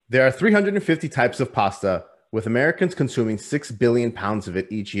There are 350 types of pasta, with Americans consuming 6 billion pounds of it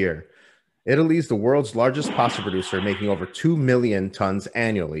each year. Italy is the world's largest pasta producer, making over 2 million tons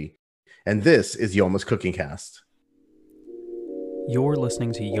annually. And this is Yoma's Cooking Cast. You're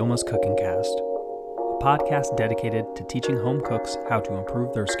listening to Yoma's Cooking Cast, a podcast dedicated to teaching home cooks how to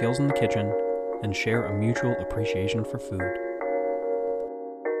improve their skills in the kitchen and share a mutual appreciation for food.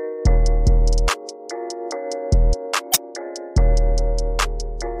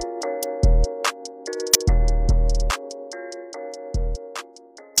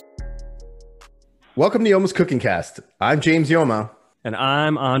 Welcome to Yoma's Cooking Cast. I'm James Yoma. And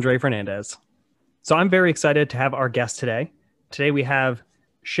I'm Andre Fernandez. So I'm very excited to have our guest today. Today we have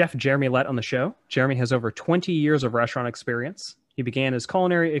Chef Jeremy Lett on the show. Jeremy has over 20 years of restaurant experience. He began his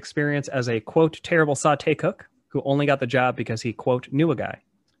culinary experience as a, quote, terrible sauté cook who only got the job because he, quote, knew a guy.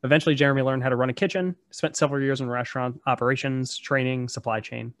 Eventually, Jeremy learned how to run a kitchen, spent several years in restaurant operations, training, supply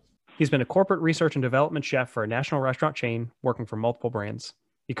chain. He's been a corporate research and development chef for a national restaurant chain, working for multiple brands.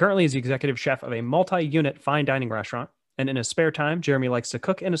 He currently is the executive chef of a multi-unit fine dining restaurant, and in his spare time, Jeremy likes to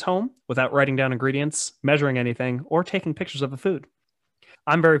cook in his home without writing down ingredients, measuring anything, or taking pictures of the food.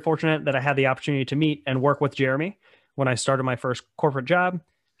 I'm very fortunate that I had the opportunity to meet and work with Jeremy when I started my first corporate job.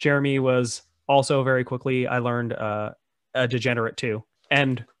 Jeremy was also very quickly, I learned, a degenerate too.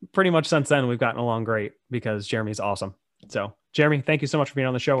 And pretty much since then, we've gotten along great because Jeremy's awesome. So, Jeremy, thank you so much for being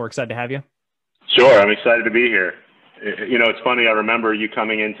on the show. We're excited to have you. Sure. I'm excited to be here. You know, it's funny. I remember you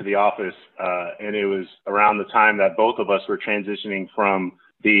coming into the office, and it was around the time that both of us were transitioning from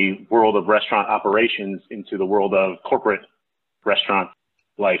the world of restaurant operations into the world of corporate restaurant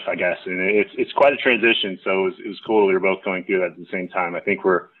life, I guess. And it's quite a transition. So it was cool. We were both going through that at the same time. I think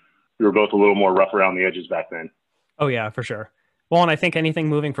we were both a little more rough around the edges back then. Oh, yeah, for sure. Well, and I think anything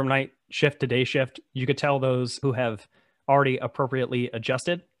moving from night shift to day shift, you could tell those who have already appropriately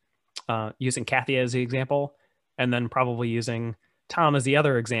adjusted, using Kathy as the example, and then probably using Tom as the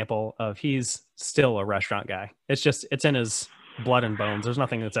other example of he's still a restaurant guy. It's in his blood and bones. There's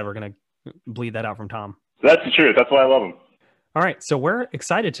nothing that's ever going to bleed that out from Tom. That's the truth. That's why I love him. All right. So we're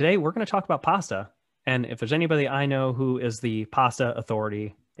excited today. We're going to talk about pasta. And if there's anybody I know who is the pasta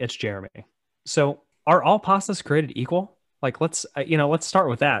authority, it's Jeremy. So are all pastas created equal? Like, let's start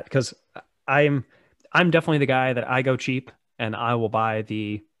with that, because I'm definitely the guy that I go cheap and I will buy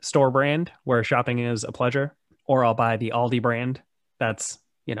the store brand where shopping is a pleasure. Or I'll buy the Aldi brand. That's,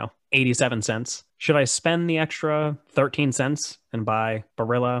 87 cents. Should I spend the extra 13 cents and buy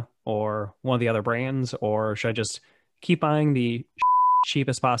Barilla or one of the other brands? Or should I just keep buying the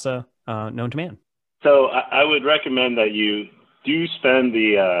cheapest pasta known to man? So I would recommend that you do spend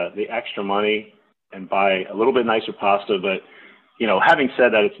the extra money and buy a little bit nicer pasta. But, having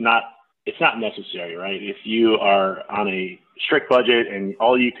said that, it's not necessary, right? If you are on a strict budget and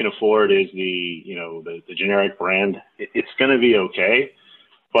all you can afford is the generic brand, it's going to be okay.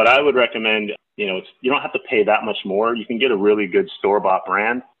 But I would recommend, you don't have to pay that much more. You can get a really good store-bought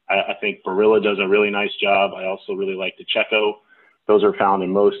brand. I think Barilla does a really nice job. I also really like the Checo. Those are found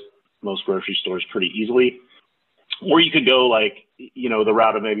in most grocery stores pretty easily. Or you could go the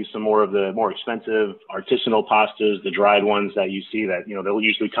route of maybe some more of the more expensive artisanal pastas, the dried ones that you see that, they'll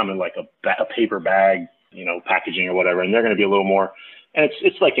usually come in like a paper bag, packaging or whatever, and they're going to be a little more. And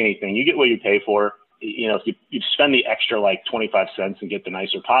it's like anything. You get what you pay for. If you spend the extra like 25 cents and get the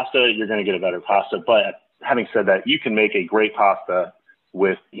nicer pasta, you're going to get a better pasta. But having said that, you can make a great pasta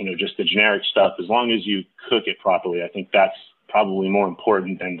with, just the generic stuff as long as you cook it properly. I think that's probably more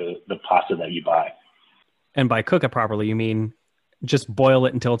important than the pasta that you buy. And by cook it properly, you mean just boil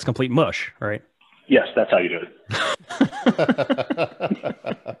it until it's complete mush, right? Yes, that's how you do it.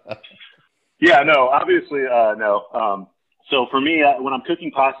 Yeah, no, obviously, no. So for me, when I'm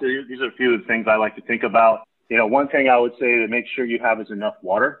cooking pasta, these are a few of the things I like to think about. One thing I would say to make sure you have is enough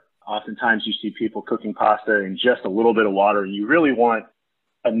water. Oftentimes you see people cooking pasta in just a little bit of water, and you really want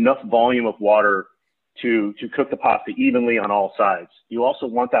enough volume of water to cook the pasta evenly on all sides. You also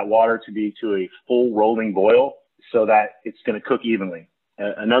want that water to be to a full rolling boil so that it's going to cook evenly.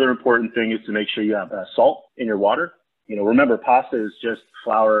 Another important thing is to make sure you have salt in your water. Remember, pasta is just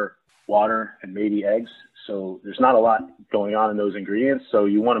flour, water, and maybe eggs. So there's not a lot going on in those ingredients. So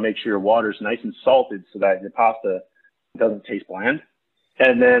you want to make sure your water is nice and salted so that your pasta doesn't taste bland.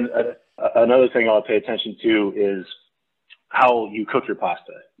 And then another thing I'll pay attention to is how you cook your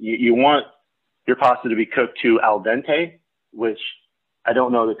pasta. You want your pasta to be cooked to al dente, which I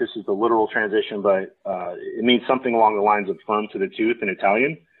don't know that this is the literal transition, but it means something along the lines of firm to the tooth in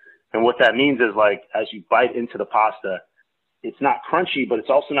Italian. And what that means is, like, as you bite into the pasta, it's not crunchy, but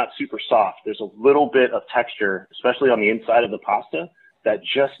it's also not super soft. There's a little bit of texture, especially on the inside of the pasta, that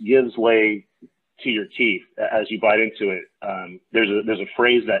just gives way to your teeth as you bite into it. There's a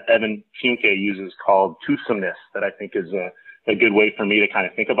phrase that Evan Funke uses called toothsomeness that I think is a good way for me to kind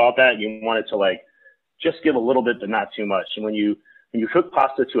of think about that. You want it to like just give a little bit, but not too much. And when you cook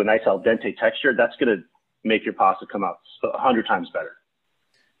pasta to a nice al dente texture, that's going to make your pasta come out 100 times better.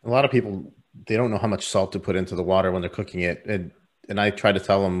 A lot of people, they don't know how much salt to put into the water when they're cooking it. And I try to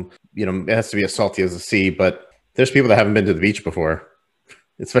tell them, you know, it has to be as salty as the sea, but there's people that haven't been to the beach before,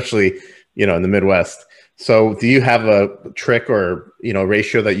 especially, you know, in the Midwest. So do you have a trick or, you know,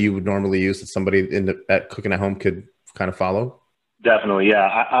 ratio that you would normally use that somebody at cooking at home could kind of follow? Definitely. Yeah.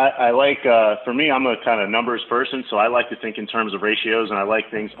 I like, for me, I'm a kind of numbers person. So I like to think in terms of ratios, and I like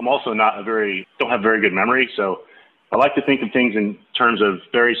things. I'm also don't have very good memory. So I like to think of things in terms of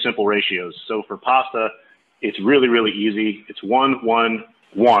very simple ratios. So for pasta, it's really, really easy. It's 1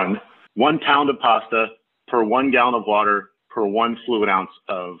 pound of pasta per 1 gallon of water per 1 fluid ounce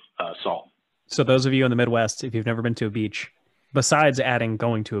of salt. So those of you in the Midwest, if you've never been to a beach, besides adding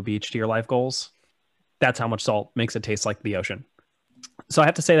going to a beach to your life goals, that's how much salt makes it taste like the ocean. So I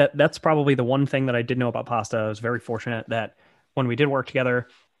have to say that that's probably the one thing that I did know about pasta. I was very fortunate that when we did work together,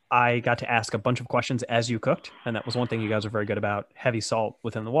 I got to ask a bunch of questions as you cooked. And that was one thing you guys are very good about: heavy salt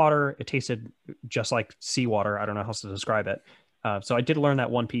within the water. It tasted just like seawater. I don't know how else to describe it. So I did learn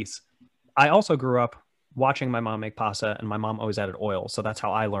that one piece. I also grew up watching my mom make pasta, and my mom always added oil. So that's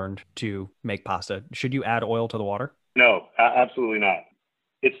how I learned to make pasta. Should you add oil to the water? No, absolutely not.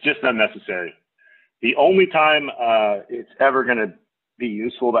 It's just unnecessary. The only time it's ever going to be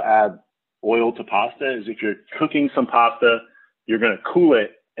useful to add oil to pasta is if you're cooking some pasta, you're going to cool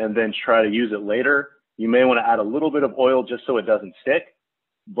it and then try to use it later. You may want to add a little bit of oil just so it doesn't stick.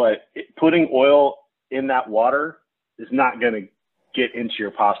 But putting oil in that water is not going to get into your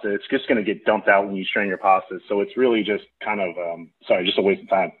pasta. It's just going to get dumped out when you strain your pasta. So it's really just kind of, just a waste of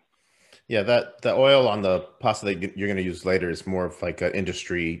time. Yeah, the oil on the pasta that you're going to use later is more of like an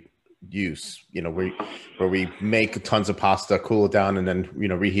industry use, you know, where we make tons of pasta, cool it down, and then, you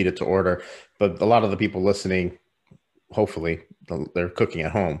know, reheat it to order. But a lot of the people listening, hopefully they're cooking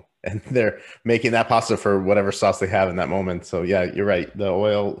at home and they're making that pasta for whatever sauce they have in that moment. So yeah, you're right. The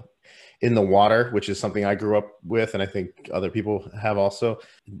oil in the water, which is something I grew up with, and I think other people have also,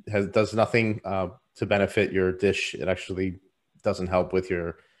 does nothing to benefit your dish. It actually doesn't help with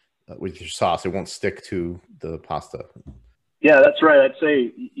your sauce. It won't stick to the pasta. Yeah, that's right. I'd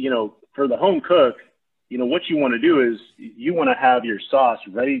say, you know, for the home cook, you know, what you want to do is you want to have your sauce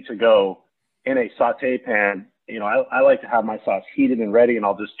ready to go in a saute pan. You know, I like to have my sauce heated and ready, and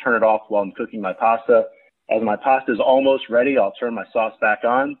I'll just turn it off while I'm cooking my pasta. As my pasta is almost ready, I'll turn my sauce back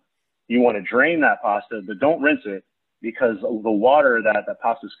on. You want to drain that pasta, but don't rinse it, because the water that the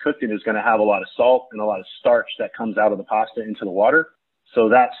pasta is cooked in is going to have a lot of salt and a lot of starch that comes out of the pasta into the water. So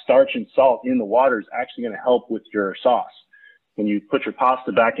that starch and salt in the water is actually going to help with your sauce. When you put your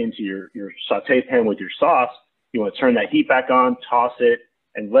pasta back into your saute pan with your sauce, you want to turn that heat back on, toss it,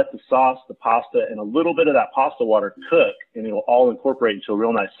 and let the sauce, the pasta, and a little bit of that pasta water cook, and it'll all incorporate into a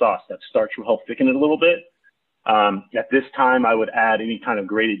real nice sauce. That starch will help thicken it a little bit. At this time, I would add any kind of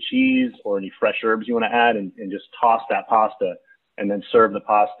grated cheese or any fresh herbs you want to add, and just toss that pasta, and then serve the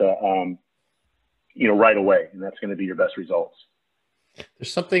pasta, right away. And that's going to be your best results.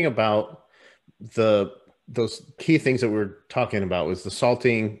 There's something about those key things that we're talking about, was the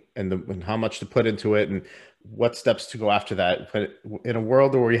salting and how much to put into it and what steps to go after that. But in a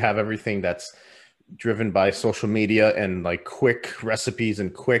world where we have everything that's driven by social media and like quick recipes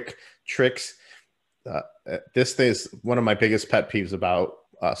and quick tricks, this is one of my biggest pet peeves about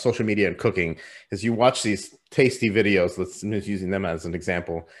social media and cooking is you watch these tasty videos, let's using them as an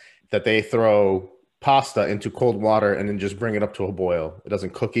example, that they throw pasta into cold water and then just bring it up to a boil. It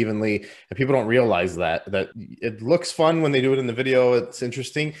doesn't cook evenly, and people don't realize that it looks fun when they do it in the video. It's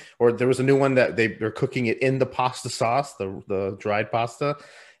interesting. Or there was a new one that they're cooking it in the pasta sauce, the dried pasta,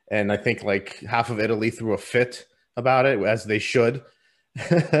 and I think like half of Italy threw a fit about it, as they should.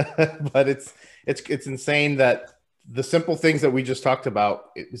 But it's insane that the simple things that we just talked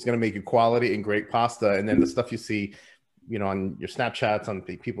about is going to make you quality and great pasta, and then the stuff you see, you know, on your Snapchats, on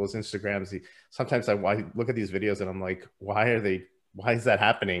people's Instagrams. Sometimes I look at these videos and I'm like, why is that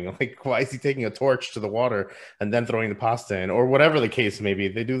happening? Like, why is he taking a torch to the water and then throwing the pasta in, or whatever the case may be?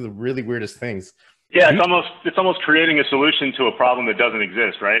 They do the really weirdest things. Yeah, it's almost creating a solution to a problem that doesn't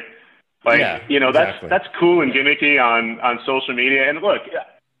exist, right? Like, yeah, exactly. That's cool and gimmicky on social media. And look,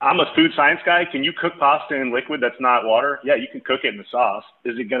 I'm a food science guy. Can you cook pasta in liquid that's not water? Yeah, you can cook it in the sauce.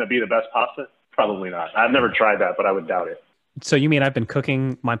 Is it going to be the best pasta? Probably not. I've never tried that, but I would doubt it. So you mean I've been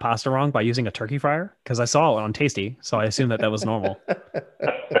cooking my pasta wrong by using a turkey fryer? Because I saw it on Tasty, so I assumed that was normal.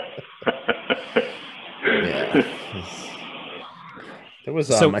 Yeah. There was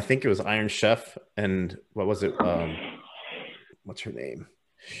So I think it was Iron Chef, and what was it? What's her name?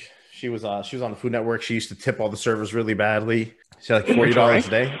 She was on the Food Network. She used to tip all the servers really badly. She had like $40 a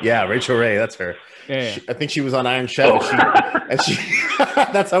day. Yeah, Rachel Ray, that's her. yeah. I think she was on Iron Chef, and she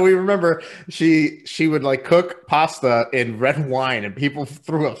that's how we remember. She would like cook pasta in red wine, and people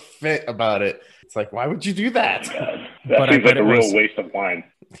threw a fit about it. It's like, why would you do that? That seems like a real waste of wine.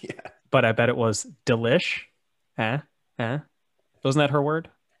 Yeah, but I bet it was delish. Wasn't that her word?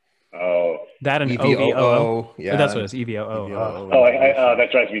 Oh, that and EVOO. OVOO. Yeah, that's what it is. EVOO.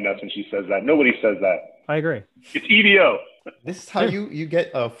 That drives me nuts when she says that. Nobody says that. I agree. It's EVO. This is how you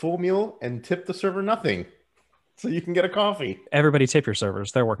get a full meal and tip the server nothing, so you can get a coffee. Everybody tip your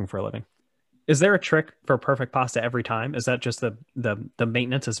servers. They're working for a living. Is there a trick for perfect pasta every time? Is that just the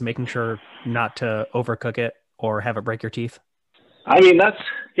maintenance is making sure not to overcook it or have it break your teeth? I mean, that's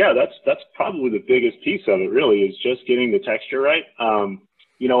probably the biggest piece of it, really, is just getting the texture right.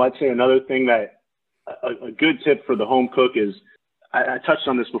 I'd say another thing that a good tip for the home cook is, I touched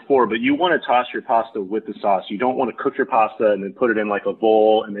on this before, but you want to toss your pasta with the sauce. You don't want to cook your pasta and then put it in like a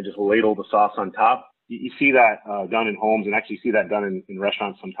bowl and then just ladle the sauce on top. You see that done in homes, and actually see that done in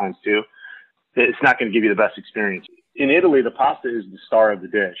restaurants sometimes too. It's not going to give you the best experience. In Italy, the pasta is the star of the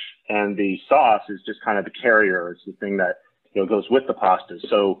dish, and the sauce is just kind of the carrier. It's the thing that goes with the pasta.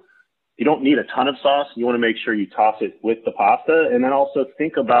 So you don't need a ton of sauce. You want to make sure you toss it with the pasta, and then also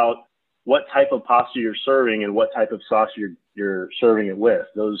think about what type of pasta you're serving and what type of sauce you're serving it with.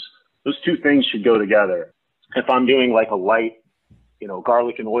 Those two things should go together. If I'm doing like a light,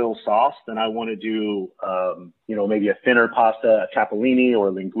 garlic and oil sauce, then I want to do, maybe a thinner pasta, a capellini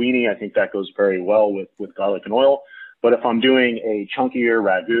or linguine. I think that goes very well with garlic and oil. But if I'm doing a chunkier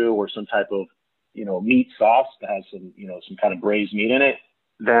ragu or some type of, meat sauce that has some kind of braised meat in it,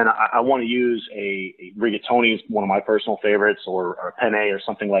 then I want to use a rigatoni, is one of my personal favorites, or a penne or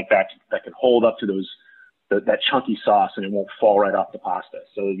something like that can hold up to that chunky sauce, and it won't fall right off the pasta.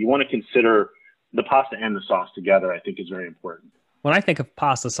 So you want to consider the pasta and the sauce together, I think, is very important. When I think of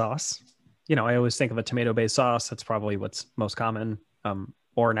pasta sauce, I always think of a tomato-based sauce. That's probably what's most common,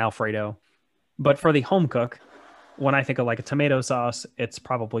 or an Alfredo. But for the home cook, when I think of like a tomato sauce, it's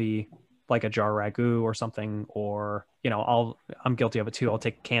probably like a jar ragu or something, or, I'm guilty of it too. I'll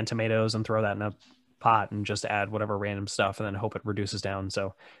take canned tomatoes and throw that in a pot and just add whatever random stuff and then hope it reduces down.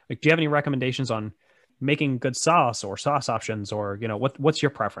 So do you have any recommendations on making good sauce or sauce options, or, what's your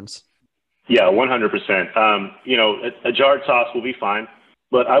preference? Yeah, 100%. A jarred sauce will be fine,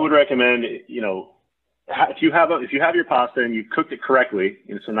 but I would recommend, if you have your pasta and you've cooked it correctly,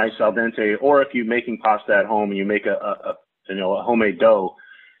 it's a nice al dente, or if you're making pasta at home and you make a homemade dough,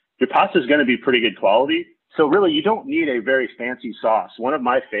 your pasta is going to be pretty good quality. So really, you don't need a very fancy sauce. One of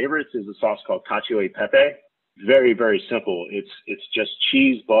my favorites is a sauce called cacio e pepe. Very, very simple. It's just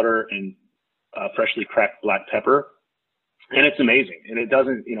cheese, butter, and freshly cracked black pepper. And it's amazing. And it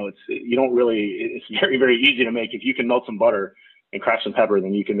doesn't, it's very, very easy to make. If you can melt some butter and crack some pepper,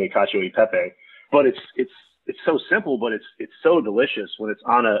 then you can make cacio e pepe. But it's so simple, but it's so delicious when it's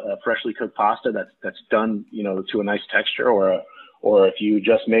on a freshly cooked pasta that's done, to a nice texture, or if you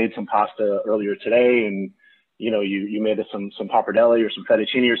just made some pasta earlier today and, you made some pappardelle or some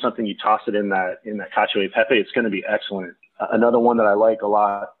fettuccine or something, you toss it in that cacio e pepe, it's going to be excellent. Another one that I like a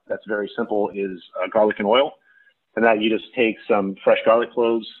lot that's very simple is garlic and oil. And that you just take some fresh garlic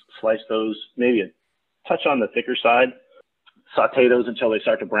cloves, slice those, maybe a touch on the thicker side, saute those until they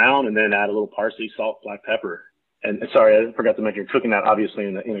start to brown, and then add a little parsley, salt, black pepper. And sorry, I forgot to mention, you're cooking that obviously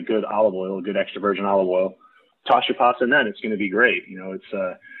in a good olive oil, a good extra virgin olive oil. Toss your pasta in that, it's going to be great.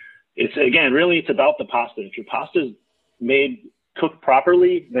 It's again, really, it's about the pasta. If your pasta is cooked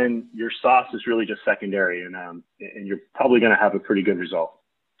properly, then your sauce is really just secondary, and you're probably going to have a pretty good result.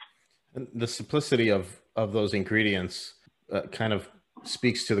 And the simplicity of those ingredients kind of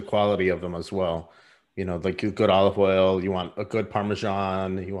speaks to the quality of them as well. Like good olive oil, you want a good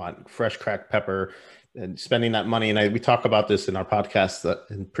Parmesan, you want fresh cracked pepper, and spending that money. And we talk about this in our podcast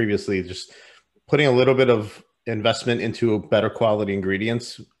and previously, just putting a little bit of investment into better quality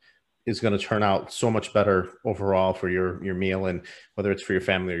ingredients is going to turn out so much better overall for your meal, and whether it's for your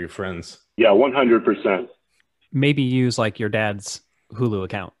family or your friends. Yeah, 100%. Maybe use like your dad's Hulu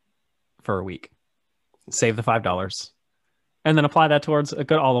account for a week, save the $5, and then apply that towards a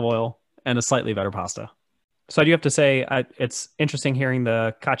good olive oil and a slightly better pasta. So I do have to say, it's interesting hearing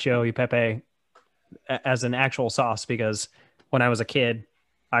the cacio e pepe as an actual sauce, because when I was a kid,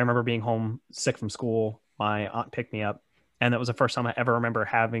 I remember being home sick from school. My aunt picked me up And that was the first time I ever remember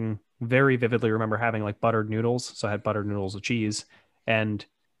having, very vividly remember having like buttered noodles. So I had buttered noodles with cheese, and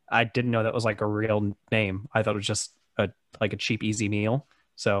I didn't know that was like a real name. I thought it was just like a cheap, easy meal.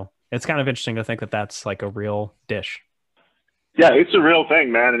 So it's kind of interesting to think that that's like a real dish. Yeah, it's a real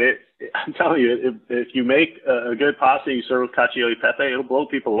thing, man. And I'm telling you, if you make a good pasta, you serve with cacio e pepe, it'll blow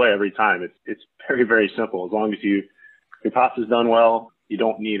people away every time. It's very, very simple. As long as your pasta's done well, you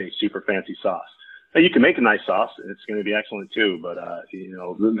don't need a super fancy sauce. Now, you can make a nice sauce, and it's going to be excellent too. But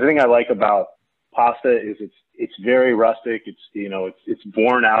the thing I like about pasta is it's very rustic. It's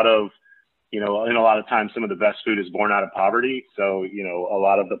born out of, and a lot of times some of the best food is born out of poverty. So a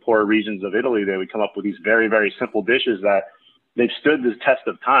lot of the poorer regions of Italy, they would come up with these very, very simple dishes that they've stood the test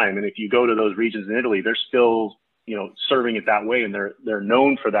of time. And if you go to those regions in Italy, they're still, serving it that way. And they're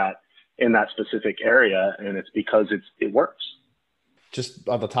known for that in that specific area. And it's because it works. Just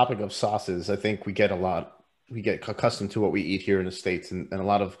on the topic of sauces, I think we get accustomed to what we eat here in the States, and a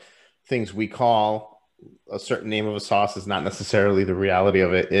lot of things we call a certain name of a sauce is not necessarily the reality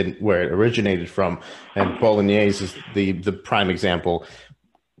of it where it originated from. And bolognese is the prime example.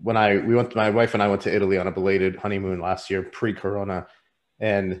 When my wife and I went to Italy on a belated honeymoon last year, pre-corona,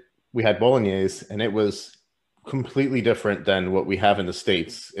 and we had bolognese, and it was completely different than what we have in the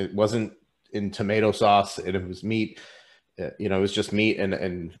States. It wasn't in tomato sauce, and it was meat. It was just meat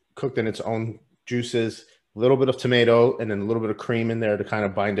and cooked in its own juices, a little bit of tomato, and then a little bit of cream in there to kind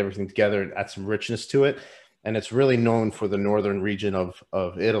of bind everything together and add some richness to it. And it's really known for the northern region of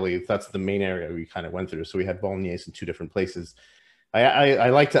Italy. That's the main area we kind of went through. So we had bolognese in two different places. I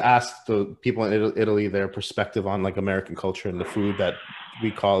like to ask the people in Italy their perspective on like American culture and the food that we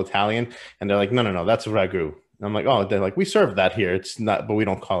call Italian. And they're like, no, that's ragu. And I'm like, oh, they're like, we serve that here. It's not, but we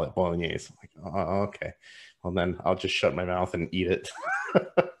don't call it bolognese. I'm like, oh, okay. Well, then I'll just shut my mouth and eat it.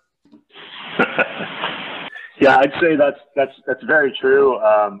 Yeah, I'd say that's very true.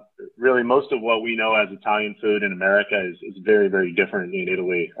 Really, most of what we know as Italian food in America is very, very different in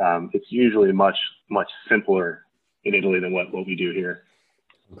Italy. It's usually much, much simpler in Italy than what we do here.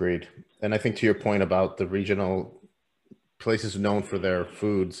 Agreed. And I think to your point about the regional places known for their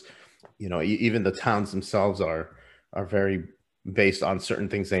foods, even the towns themselves are very based on certain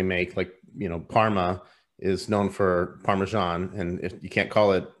things they make. Like, Parma is known for Parmesan, and if you can't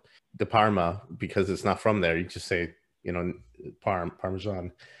call it de Parma because it's not from there, you just say,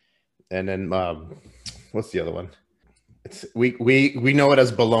 Parmesan. And then what's the other one? We know it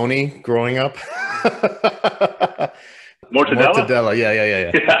as bologna growing up. Mortadella?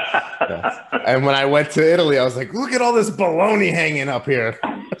 Yeah. And when I went to Italy, I was like, look at all this bologna hanging up here.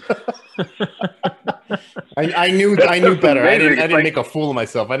 I knew better. I didn't make a fool of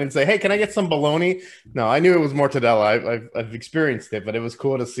myself. I didn't say, hey, can I get some bologna? No, I knew it was mortadella. I've experienced it, but it was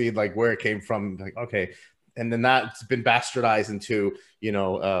cool to see like where it came from. Like, okay. And then that's been bastardized into,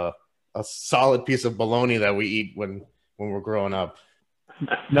 a solid piece of bologna that we eat when we're growing up.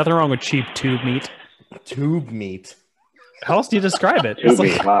 Nothing wrong with cheap tube meat. Tube meat. How else do you describe it? It's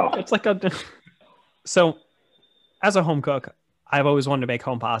like So as a home cook, I've always wanted to make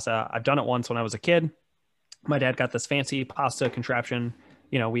home pasta. I've done it once when I was a kid. My dad got this fancy pasta contraption.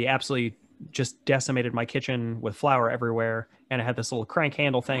 We absolutely just decimated my kitchen with flour everywhere. And it had this little crank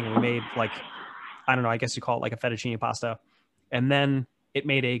handle thing. And we made like, I don't know, I guess you call it like a fettuccine pasta. And then it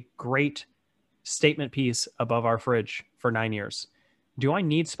made a great statement piece above our fridge for 9 years. Do I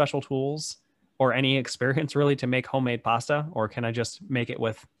need special tools or any experience really to make homemade pasta? Or can I just make it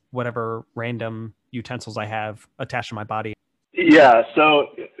with whatever random utensils I have attached to my body? Yeah, so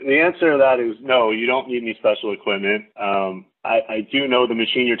the answer to that is no, you don't need any special equipment. I do know the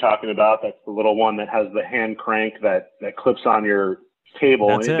machine you're talking about. That's the little one that has the hand crank that clips on your table.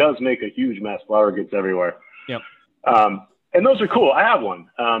 That's and it does make a huge mess. Flour gets everywhere. Yep. And those are cool. I have one.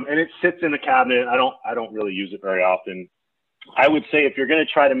 And it sits in the cabinet. I don't really use it very often. I would say if you're going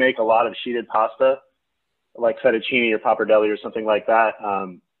to try to make a lot of sheeted pasta, like fettuccine or pappardelle or something like that,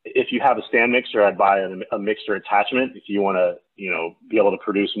 if you have a stand mixer, I'd buy a mixer attachment if you want to, be able to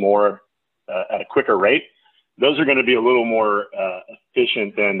produce more at a quicker rate. Those are going to be a little more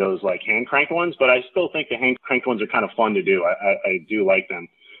efficient than those like hand crank ones, but I still think the hand crank ones are kind of fun to do. I do like them.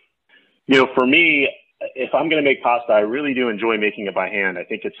 For me, if I'm going to make pasta, I really do enjoy making it by hand. I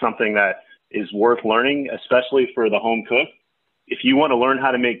think it's something that is worth learning, especially for the home cook. If you want to learn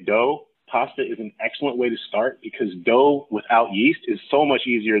how to make dough, pasta is an excellent way to start because dough without yeast is so much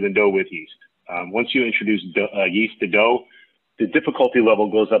easier than dough with yeast. Once you introduce yeast to dough, the difficulty level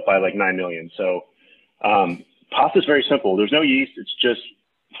goes up by like 9 million. So pasta is very simple. There's no yeast. It's just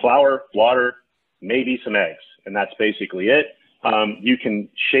flour, water, maybe some eggs, and that's basically it. You can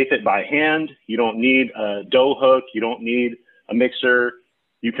shape it by hand. You don't need a dough hook. You don't need a mixer.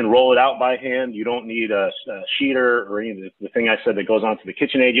 You can roll it out by hand. You don't need a sheeter or any of the thing I said that goes onto the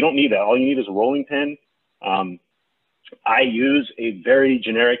KitchenAid. You don't need that. All you need is a rolling pin. I use a very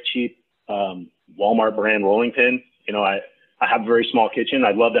generic, cheap Walmart brand rolling pin. You know, I have a very small kitchen.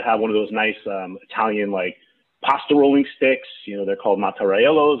 I'd love to have one of those nice Italian like pasta rolling sticks. You know, they're called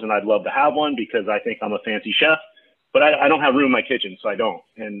mattarellos, and I'd love to have one because I think I'm a fancy chef. But I don't have room in my kitchen, so I don't,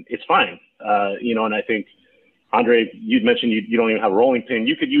 and it's fine. You know, and I think, Andre, you'd mentioned you don't even have a rolling pin.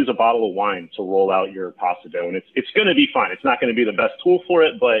 You could use a bottle of wine to roll out your pasta dough, and it's going to be fine. It's not going to be the best tool for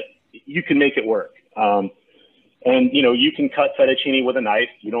it, but you can make it work. And, you know, you can cut fettuccine with a knife.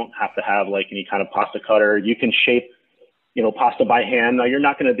 You don't have to have like any kind of pasta cutter. You can shape, you know, pasta by hand. Now, you're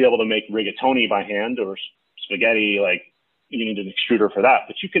not going to be able to make rigatoni by hand or spaghetti. Like, you need an extruder for that,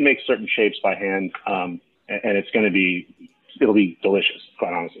 but you can make certain shapes by hand. And it'll be delicious,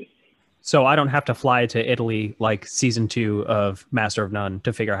 quite honestly. So I don't have to fly to Italy like season 2 of Master of None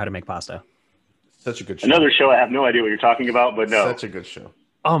to figure out how to make pasta. Such a good show. Another show I have no idea what you're talking about, but no. Such a good show.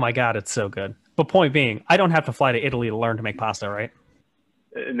 Oh my God, it's so good. But point being, I don't have to fly to Italy to learn to make pasta, right?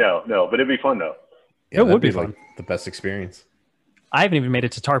 No, but it'd be fun though. Yeah, it would be fun. like the best experience. I haven't even made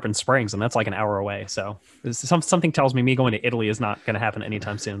it to Tarpon Springs, and that's like an hour away. So something tells me going to Italy is not going to happen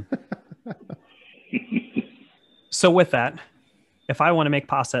anytime soon. So with that, if I want to make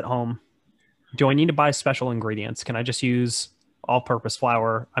pasta at home, do I need to buy special ingredients? Can I just use all-purpose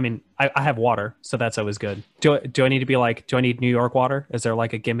flour? I mean, I have water, so that's always good. Do I need to be like, do I need New York water? Is there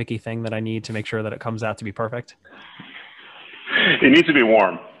like a gimmicky thing that I need to make sure that it comes out to be perfect? It needs to be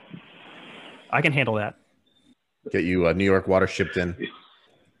warm. I can handle that. Get you New York water shipped in.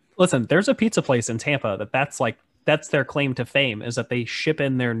 Listen, there's a pizza place in Tampa that's their claim to fame, is that they ship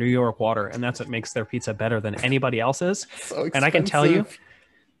in their New York water, and that's what makes their pizza better than anybody else's. So and I can tell you,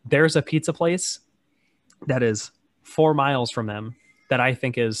 there's a pizza place that is 4 miles from them that I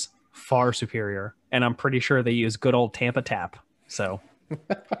think is far superior, and I'm pretty sure they use good old Tampa Tap. So,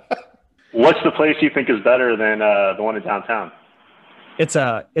 what's the place you think is better than the one in downtown? It's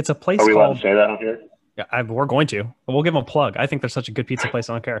a place Are we allowed called. to say that on here? Yeah, we're going to. We'll give them a plug. I think they're such a good pizza place.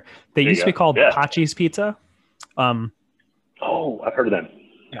 I don't care. They There used you to be go. called Yeah. Pachi's Pizza. Oh, I've heard of them.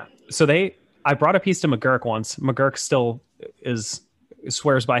 Yeah. So I brought a piece to McGurk once. McGurk still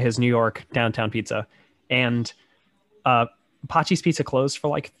swears by his New York downtown pizza, and Pachi's Pizza closed for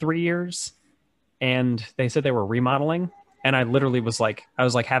like 3 years, and they said they were remodeling. And I literally was like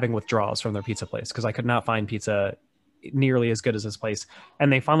having withdrawals from their pizza place because I could not find pizza nearly as good as this place.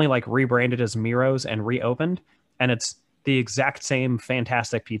 And they finally like rebranded as Miro's and reopened, and it's the exact same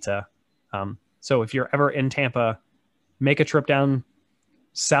fantastic pizza. So if you're ever in Tampa, make a trip down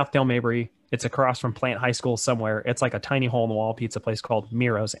South Del Mabry. It's across from Plant High School somewhere. It's like a tiny hole in the wall pizza place called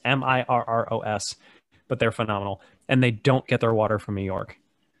Miro's, Mirros, but they're phenomenal. And they don't get their water from New York,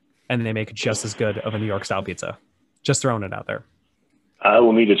 and they make just as good of a New York style pizza. Just throwing it out there. I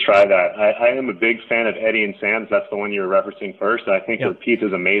will need to try that. I am a big fan of Eddie and Sam's. That's the one you were referencing first. I think their pizza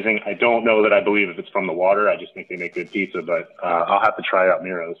is amazing. I don't know that I believe if it's from the water. I just think they make good pizza, but I'll have to try out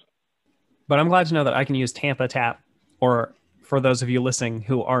Miro's. But I'm glad to know that I can use Tampa Tap, or for those of you listening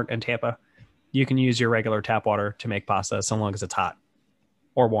who aren't in Tampa, you can use your regular tap water to make pasta so long as it's hot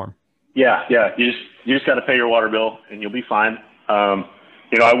or warm. Yeah. You just got to pay your water bill and you'll be fine.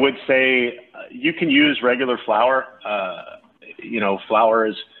 I would say you can use regular flour. Flour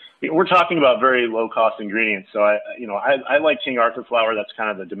is, we're talking about very low cost ingredients. So I like King Arthur flour. That's kind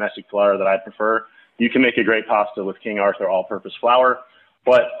of the domestic flour that I prefer. You can make a great pasta with King Arthur all-purpose flour.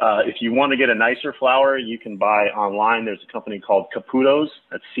 But if you want to get a nicer flour, you can buy online. There's a company called Caputo's.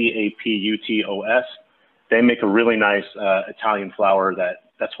 That's Caputos. They make a really nice Italian flour.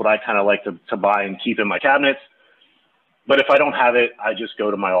 That's what I kind of like to buy and keep in my cabinets. But if I don't have it, I just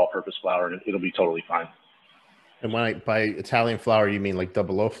go to my all-purpose flour, and it'll be totally fine. And when by Italian flour, you mean like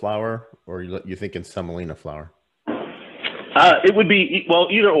double O flour, or you thinking semolina flour? It would be, well,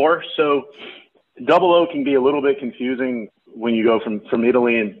 either or. So double O can be a little bit confusing when you go from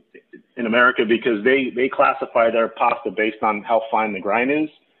Italy and in America, because they classify their pasta based on how fine the grind is.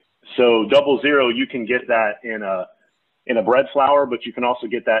 So 00, you can get that in a bread flour, but you can also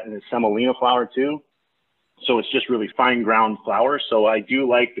get that in a semolina flour too. So it's just really fine ground flour. So I do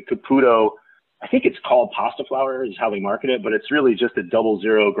like the Caputo. I think it's called pasta flour is how they market it, but it's really just a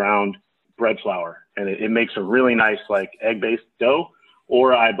 00 ground bread flour. And it makes a really nice like egg-based dough.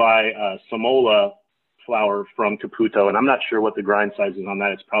 Or I buy Semola flour from Caputo, and I'm not sure what the grind size is on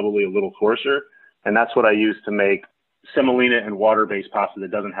that. It's probably a little coarser. And that's what I use to make semolina and water-based pasta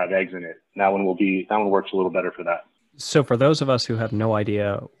that doesn't have eggs in it. That one works a little better for that. So for those of us who have no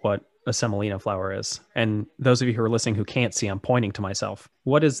idea what a semolina flour is, and those of you who are listening who can't see, I'm pointing to myself.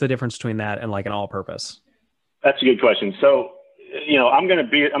 What is the difference between that and like an all-purpose? That's a good question. So, I'm going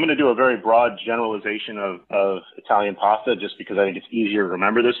to do a very broad generalization of Italian pasta just because I think it's easier to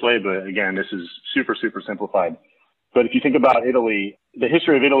remember this way. But again, this is super, super simplified. But if you think about Italy, the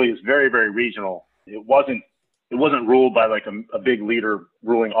history of Italy is very, very regional. It wasn't ruled by like a big leader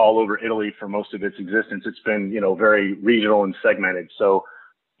ruling all over Italy for most of its existence. It's been, very regional and segmented. So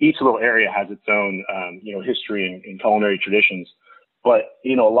each little area has its own, history and culinary traditions. But,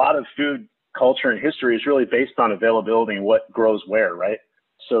 a lot of food culture and history is really based on availability and what grows where, right?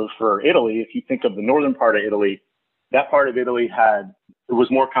 So for Italy, if you think of the northern part of Italy, that part of Italy it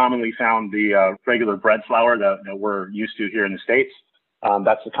was more commonly found the regular bread flour that we're used to here in the States.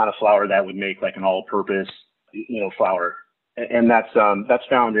 That's the kind of flour that would make like an all-purpose, flour. And that's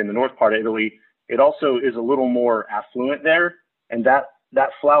found in the north part of Italy. It also is a little more affluent there. And that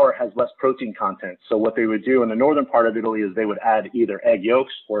flour has less protein content. So what they would do in the northern part of Italy is they would add either egg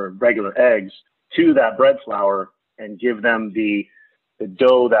yolks or regular eggs to that bread flour and give them the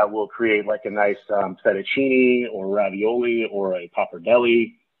dough that will create like a nice fettuccine or ravioli or a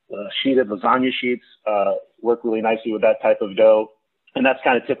pappardelle. Sheeted lasagna sheets work really nicely with that type of dough. And that's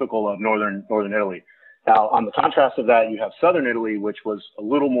kind of typical of northern Italy. Now, on the contrast of that, you have southern Italy, which was a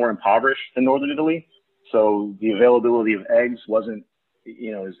little more impoverished than northern Italy. So the availability of eggs wasn't,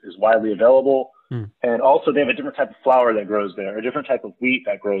 is widely available. And also they have a different type of flour that grows there, a different type of wheat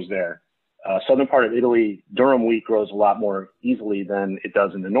that grows there. Southern part of Italy, durum wheat grows a lot more easily than it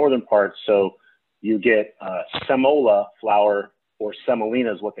does in the northern part. So you get semola flour, or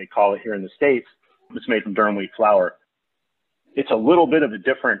semolina is what they call it here in the States. It's made from durum wheat flour. It's a little bit of a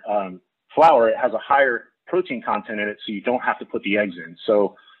different flour. It has a higher protein content in it, so you don't have to put the eggs in.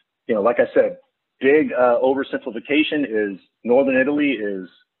 So, like I said, big oversimplification is northern Italy is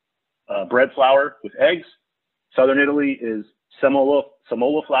bread flour with eggs. Southern Italy is semola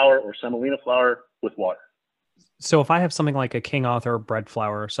flour or semolina flour with water. So if I have something like a King Arthur bread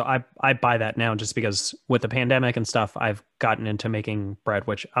flour, so I buy that now just because with the pandemic and stuff, I've gotten into making bread,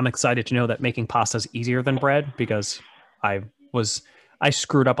 which I'm excited to know that making pasta is easier than bread because I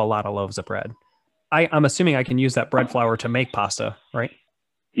screwed up a lot of loaves of bread. I'm assuming I can use that bread flour to make pasta, right?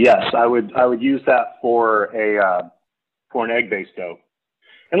 Yes, I would use that for an egg-based dough.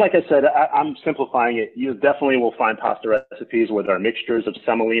 And like I said, I'm simplifying it. You definitely will find pasta recipes where there are mixtures of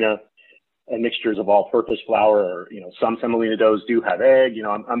semolina and mixtures of all-purpose flour, or some semolina doughs do have egg.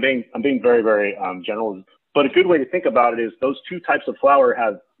 I'm being very, very general. But a good way to think about it is those two types of flour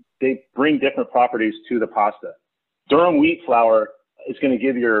they bring different properties to the pasta. Durum wheat flour is going to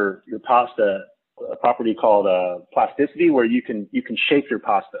give your pasta a property called plasticity, where you can shape your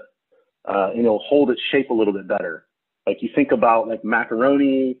pasta and it'll hold its shape a little bit better. Like you think about like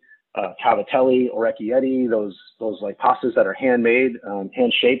macaroni, cavatelli, orecchietti, those like pastas that are handmade,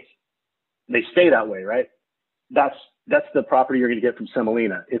 hand shaped. They stay that way, right? That's the property you're going to get from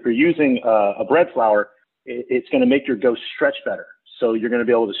semolina. If you're using a bread flour, it's going to make your dough stretch better. So you're going to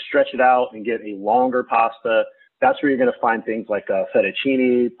be able to stretch it out and get a longer pasta. That's where you're going to find things like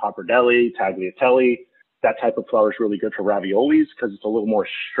fettuccine, pappardelle, tagliatelle. That type of flour is really good for raviolis because it's a little more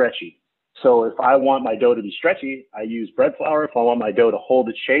stretchy. So if I want my dough to be stretchy, I use bread flour. If I want my dough to hold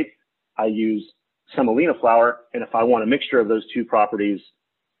its shape, I use semolina flour. And if I want a mixture of those two properties,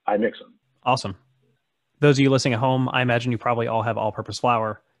 I mix them. Awesome. Those of you listening at home, I imagine you probably all have all-purpose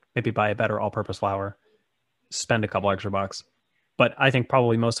flour. Maybe buy a better all-purpose flour. Spend a couple extra bucks. But I think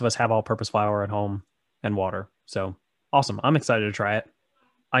probably most of us have all-purpose flour at home and water. So awesome. I'm excited to try it.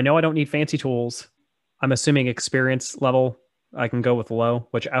 I know I don't need fancy tools. I'm assuming experience level, I can go with low,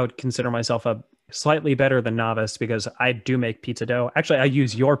 which I would consider myself a slightly better than novice because I do make pizza dough. Actually, I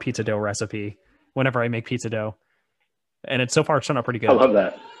use your pizza dough recipe whenever I make pizza dough. And it's so far turned out pretty good. I love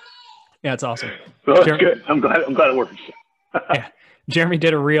that. Yeah, it's awesome. Well, that's good. I'm glad it works. Yeah. Jeremy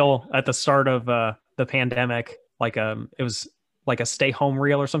did a reel at the start of the pandemic. It was like a stay home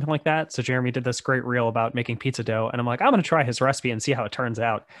reel or something like that. So Jeremy did this great reel about making pizza dough. And I'm like, I'm going to try his recipe and see how it turns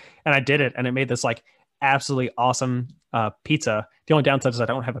out. And I did it. And it made this like absolutely awesome pizza. The only downside is I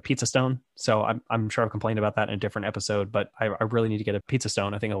don't have a pizza stone. So I'm sure I've complained about that in a different episode, but I really need to get a pizza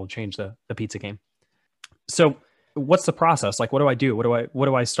stone. I think it will change the pizza game. So what's the process? Like, what do I do? What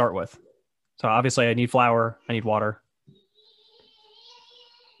do I start with? So obviously I need flour. I need water.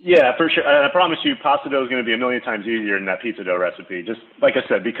 Yeah, for sure. I promise you, pasta dough is going to be a million times easier than that pizza dough recipe. Just like I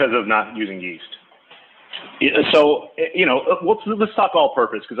said, because of not using yeast. So, let's talk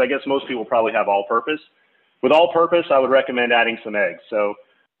all-purpose, because I guess most people probably have all-purpose. With all-purpose, I would recommend adding some eggs. So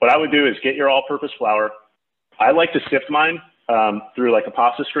what I would do is get your all-purpose flour. I like to sift mine through like a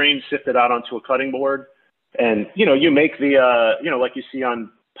pasta stream, sift it out onto a cutting board. And, you make the, like you see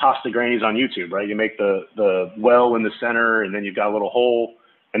on pasta grannies on YouTube, right? You make the well in the center, and then you've got a little hole,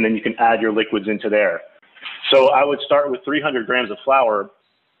 and then you can add your liquids into there. So I would start with 300 grams of flour.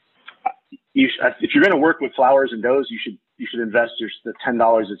 If you're going to work with flours and doughs, you should invest the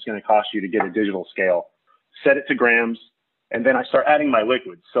 $10 it's going to cost you to get a digital scale. Set it to grams, and then I start adding my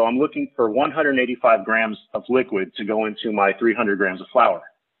liquids. So I'm looking for 185 grams of liquid to go into my 300 grams of flour.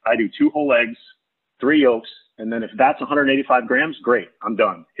 I do 2 whole eggs, 3 yolks, and then if that's 185 grams, great, I'm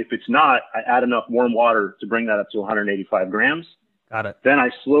done. If it's not, I add enough warm water to bring that up to 185 grams. Got it. Then I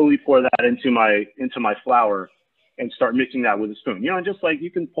slowly pour that into my flour and start mixing that with a spoon. Just like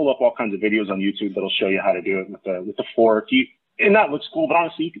you can pull up all kinds of videos on YouTube that'll show you how to do it with the fork. And that looks cool, but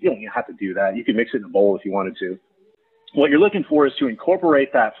honestly, you don't have to do that. You can mix it in a bowl if you wanted to. What you're looking for is to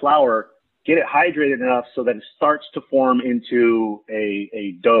incorporate that flour, get it hydrated enough so that it starts to form into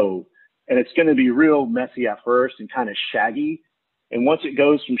a dough. And it's going to be real messy at first and kind of shaggy. And once it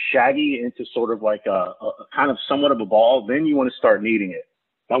goes from shaggy into sort of like a kind of somewhat of a ball, then you want to start kneading it.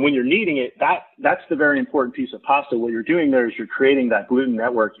 Now, when you're kneading it, that's the very important piece of pasta. What you're doing there is you're creating that gluten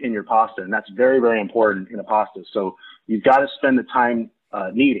network in your pasta, and that's very, very important in a pasta. So you've got to spend the time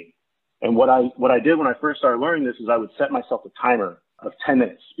kneading. And what I did when I first started learning this is I would set myself a timer of 10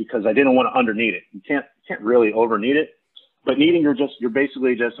 minutes because I didn't want to under knead it. You can't really over knead it. But kneading, you're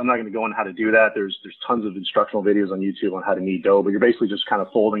basically just, I'm not going to go on how to do that. There's tons of instructional videos on YouTube on how to knead dough, but you're basically just kind of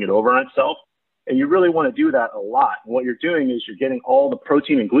folding it over on itself. And you really want to do that a lot. And what you're doing is you're getting all the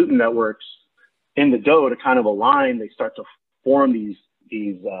protein and gluten networks in the dough to kind of align. They start to form these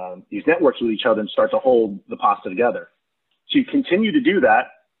networks with each other and start to hold the pasta together. So you continue to do that.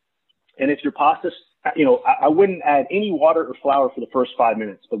 And if your pasta, I wouldn't add any water or flour for the first 5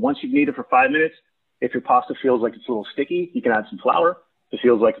 minutes. But once you've kneaded for 5 minutes, if your pasta feels like it's a little sticky, you can add some flour. If it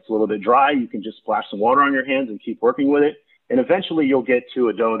feels like it's a little bit dry, you can just splash some water on your hands and keep working with it. And eventually you'll get to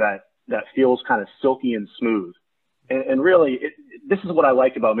a dough that feels kind of silky and smooth. And really, this is what I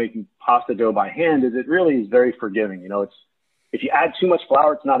like about making pasta dough by hand is it really is very forgiving. If you add too much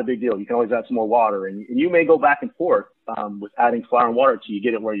flour, it's not a big deal. You can always add some more water. And you may go back and forth with adding flour and water until you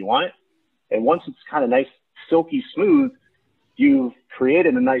get it where you want it. And once it's kind of nice, silky smooth, you've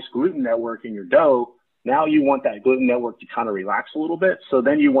created a nice gluten network in your dough. Now you want that gluten network to kind of relax a little bit. So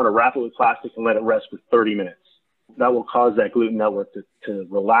then you want to wrap it with plastic and let it rest for 30 minutes. That will cause that gluten network to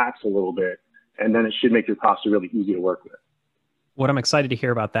relax a little bit. And then it should make your pasta really easy to work with. What I'm excited to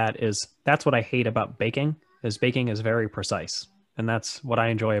hear about that's what I hate about baking is very precise. And that's what I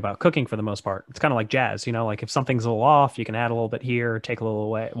enjoy about cooking for the most part. It's kind of like jazz, like if something's a little off, you can add a little bit here, take a little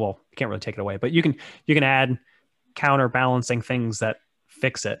away. Well, you can't really take it away, but you can add counterbalancing things that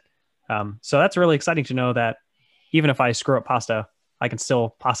fix it. So that's really exciting to know that even if I screw up pasta, I can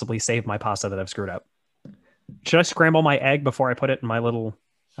still possibly save my pasta that I've screwed up. Should I scramble my egg before I put it in my little,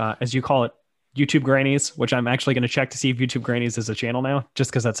 as you call it, YouTube Grannies, which I'm actually going to check to see if YouTube Grannies is a channel now, just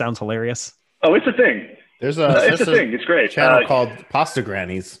because that sounds hilarious. Oh, it's a thing. It's a thing. It's great. Channel called Pasta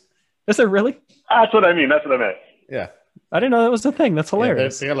Grannies. Is it really? That's what I mean. That's what I meant. Yeah. I didn't know that was a thing. That's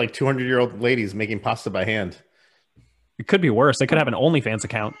hilarious. Yeah, they got like 200-year-old ladies making pasta by hand. It could be worse. They could have an OnlyFans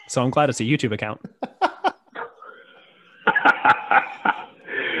account. So I'm glad it's a YouTube account.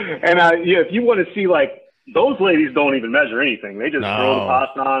 And if you want to see, like, those ladies don't even measure anything. They just throw the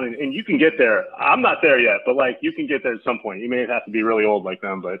pasta on, and you can get there. I'm not there yet, but, like, you can get there at some point. You may have to be really old like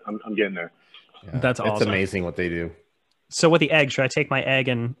them, but I'm getting there. Yeah, that's awesome. It's amazing what they do. So with the egg, should I take my egg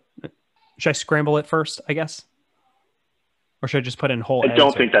and should I scramble it first, I guess? Or should I just put in whole eggs? I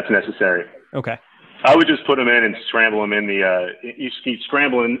don't think that's necessary. Okay. I would just put them in and scramble them in you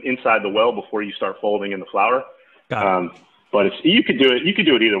scramble inside the well before you start folding in the flour. Got it. But you could do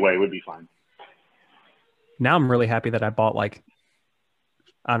it either way. It would be fine. Now I'm really happy that I bought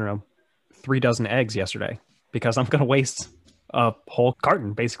 3 dozen eggs yesterday because I'm going to waste a whole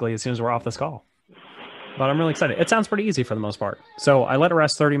carton basically as soon as we're off this call. But I'm really excited. It sounds pretty easy for the most part. So I let it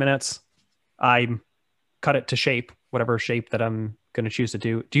rest 30 minutes. I cut it to shape, whatever shape that I'm going to choose to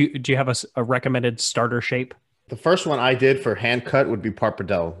do. Do you have a recommended starter shape? The first one I did for hand cut would be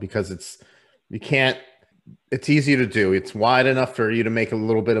pappardelle because it's easy to do. It's wide enough for you to make a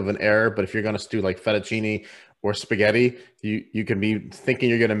little bit of an error, but if you're going to do like fettuccine or spaghetti, you can be thinking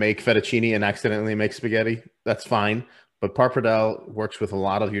you're going to make fettuccine and accidentally make spaghetti. That's fine. But pappardelle works with a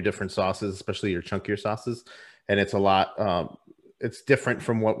lot of your different sauces, especially your chunkier sauces. And it's it's different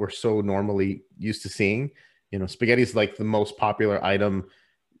from what we're so normally used to seeing. Spaghetti is like the most popular item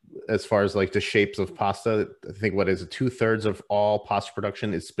as far as like the shapes of pasta. I think 2/3 of all pasta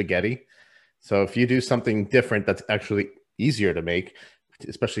production is spaghetti. So if you do something different that's actually easier to make,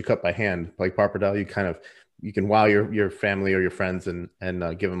 especially cut by hand, like pappardelle, you can wow your family or your friends and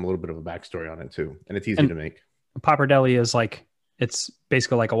give them a little bit of a backstory on it too, and it's easy to make. Pappardelle is like, it's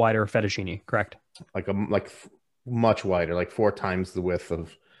basically like a wider fettuccine, correct? Like much wider, like 4 times the width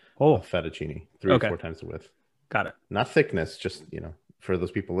of fettuccine, 3 or 4 times the width. Got it. Not thickness, just for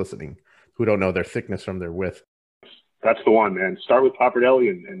those people listening who don't know their thickness from their width. That's the one, man. Start with pappardelle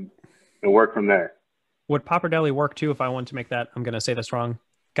and work from there. Would pappardelle work too if I want to make that? I'm going to say this wrong.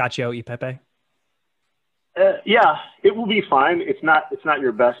 Cacio e pepe. Yeah, it will be fine. It's not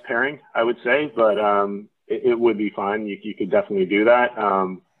your best pairing, I would say, but it would be fine. You could definitely do that.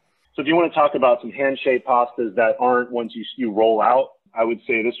 So if you want to talk about some hand-shaped pastas that aren't ones you roll out, I would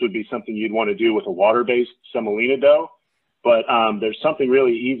say this would be something you'd want to do with a water-based semolina dough. But there's something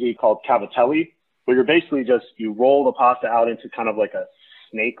really easy called cavatelli, where you're basically you roll the pasta out into kind of like a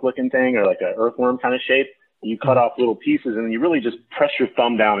snake-looking thing or like an earthworm kind of shape. You cut off little pieces, and then you really just press your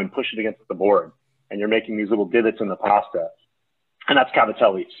thumb down and push it against the board. And you're making these little divots in the pasta. And that's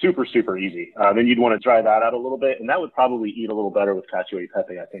cavatelli. Super, super easy. Then you'd want to dry that out a little bit, and that would probably eat a little better with cacio e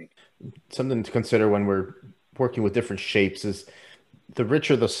pepe, I think. Something to consider when we're working with different shapes is the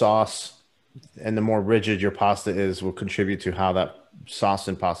richer the sauce and the more rigid your pasta is will contribute to how that sauce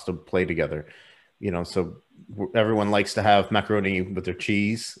and pasta play together. So everyone likes to have macaroni with their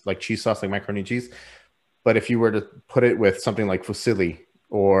cheese, like cheese sauce, like macaroni and cheese. But if you were to put it with something like fusilli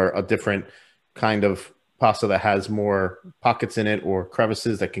or a different kind of pasta that has more pockets in it or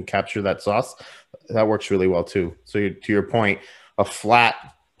crevices that can capture that sauce, that works really well too. So to your point, a flat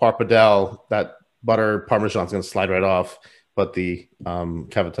pappardelle, that butter Parmesan is going to slide right off, but the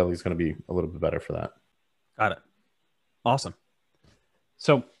cavatelli is going to be a little bit better for that. Got it. Awesome.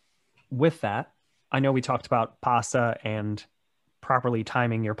 So with that, I know we talked about pasta and properly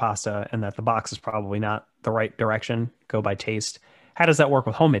timing your pasta and that the box is probably not the right direction, go by taste. How does that work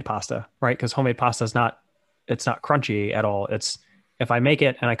with homemade pasta, right? Because homemade pasta is not crunchy at all. It's, if I make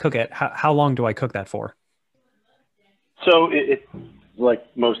it and I cook it, how long do I cook that for? So it like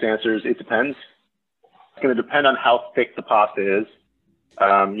most answers, it depends. It's going to depend on how thick the pasta is. A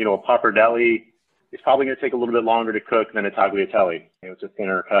pappardelle is probably going to take a little bit longer to cook than a tagliatelle. It's a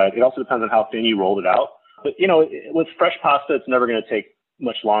thinner cut. It also depends on how thin you rolled it out. But, with fresh pasta, it's never going to take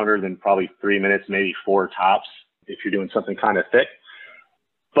much longer than probably 3 minutes, maybe 4 tops if you're doing something kind of thick.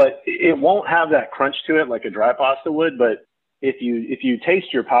 But it won't have that crunch to it like a dry pasta would. But if you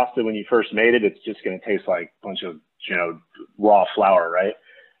taste your pasta when you first made it, it's just going to taste like a bunch of, raw flour, right?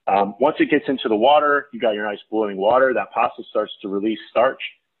 Once it gets into the water, you got your nice boiling water, that pasta starts to release starch.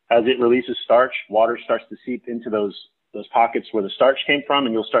 As it releases starch, water starts to seep into those pockets where the starch came from,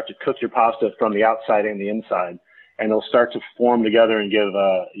 and you'll start to cook your pasta from the outside and the inside, and they'll start to form together and give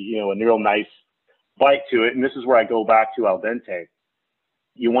a real nice bite to it. And this is where I go back to al dente.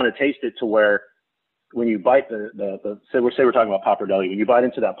 You want to taste it to where when you bite say we're talking about pappardelle, when you bite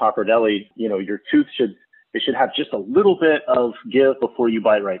into that pappardelle, your tooth should have just a little bit of give before you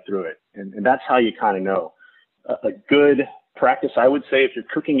bite right through it. And that's how you kind of know. A good practice, I would say, if you're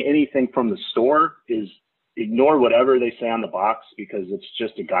cooking anything from the store, is ignore whatever they say on the box because it's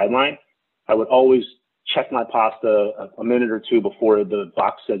just a guideline. I would always check my pasta a minute or two before the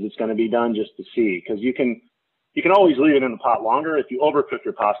box says it's going to be done, just to see, because you can always leave it in the pot longer. If you overcook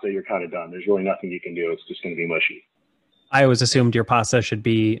your pasta, you're kind of done. There's really nothing you can do. It's just going to be mushy. I always assumed your pasta should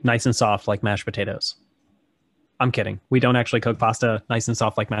be nice and soft like mashed potatoes. I'm kidding. We don't actually cook pasta nice and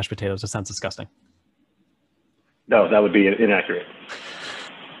soft like mashed potatoes. It sounds disgusting. No, that would be inaccurate.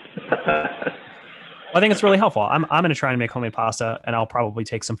 I think it's really helpful. I'm going to try and make homemade pasta, and I'll probably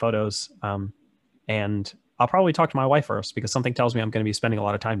take some photos. And I'll probably talk to my wife first because something tells me I'm going to be spending a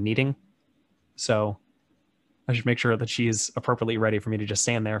lot of time kneading. So I should make sure that she's appropriately ready for me to just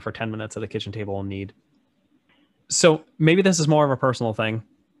stand there for 10 minutes at the kitchen table and knead. So maybe this is more of a personal thing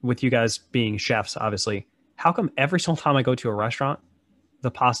with you guys being chefs, obviously. How come every single time I go to a restaurant, the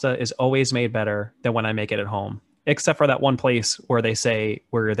pasta is always made better than when I make it at home? Except for that one place where they say,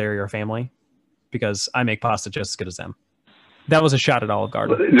 "We're there, your family," because I make pasta just as good as them. That was a shot at Olive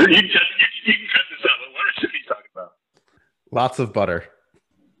Garden. You can cut this out. What should we talk about? Lots of butter.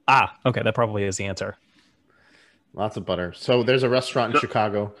 Okay. That probably is the answer. Lots of butter. So there's a restaurant in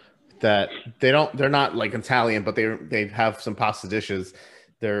Chicago that they're not like Italian, but they have some pasta dishes.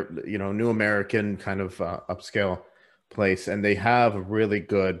 They're, New American kind of upscale place, and they have a really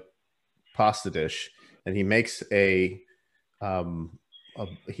good pasta dish. And he makes he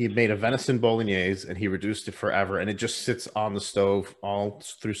made a venison bolognese, and he reduced it forever, and it just sits on the stove all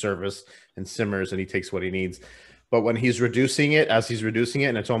through service and simmers, and he takes what he needs. But when he's reducing it,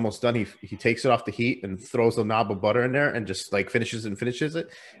 and it's almost done, he takes it off the heat and throws a knob of butter in there and just like finishes it.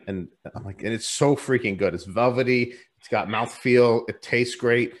 And I'm like, and it's so freaking good. It's velvety. It's got mouthfeel. It tastes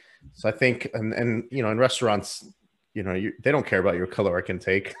great. So I think, and you know, in restaurants, you know, they don't care about your caloric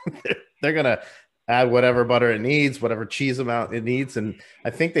intake. They're gonna add whatever butter it needs, whatever cheese amount it needs, and I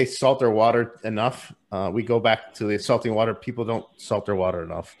think they salt their water enough. We go back to the salting water. People don't salt their water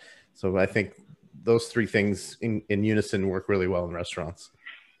enough, so I think those three things in unison work really well in restaurants.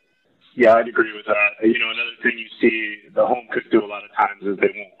 Yeah, I'd agree with that. You know, another thing you see the home cooks do a lot of times is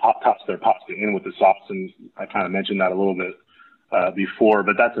they won't toss their pasta in with the sauce, and I kind of mentioned that a little bit before,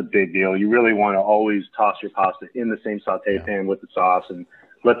 but that's a big deal. You really want to always toss your pasta in the same saute pan with the sauce and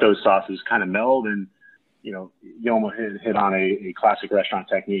let those sauces kind of meld. And, you know, you almost hit on a classic restaurant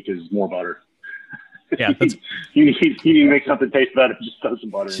technique is more butter. Yeah. you need to make something taste better. Just throw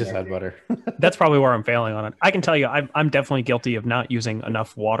some butter in Just there. add butter. That's probably where I'm failing on it. I can tell you, I'm definitely guilty of not using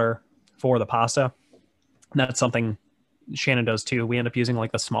enough water for the pasta. And that's something Shannon does too. We end up using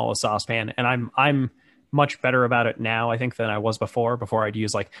like the smallest saucepan, and I'm much better about it now, I think, than I was before. Before I'd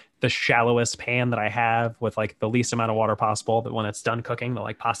use like the shallowest pan that I have with like the least amount of water possible. But when it's done cooking, the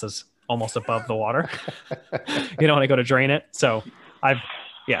like pasta's almost above the water, you know, when I go to drain it. So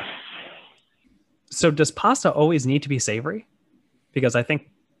So does pasta always need to be savory? Because I think,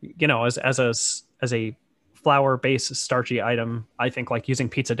 you know, as a flour-based starchy item, I think like using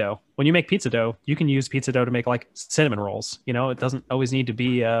pizza dough. When you make pizza dough, you can use pizza dough to make like cinnamon rolls. You know, it doesn't always need to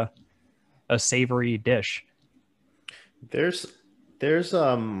be a savory dish. There's this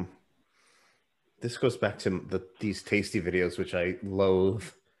goes back to these tasty videos, which I loathe,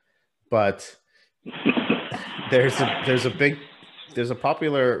 but there's a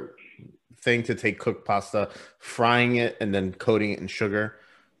popular thing to take cooked pasta, frying it and then coating it in sugar,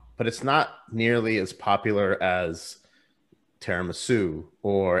 but it's not nearly as popular as tiramisu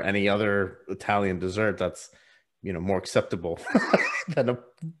or any other Italian dessert that's, you know, more acceptable than a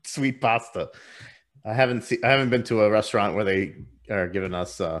sweet pasta. I haven't been to a restaurant where they are giving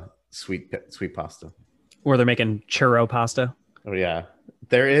us sweet pasta. Or they're making churro pasta. Oh yeah,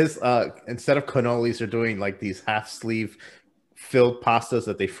 there is. Instead of cannolis, they're doing like these half sleeve filled pastas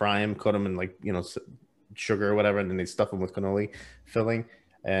that they fry them, coat them in like, you know, sugar or whatever, and then they stuff them with cannoli filling.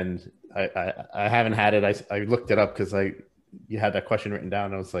 And I haven't had it. I looked it up because you had that question written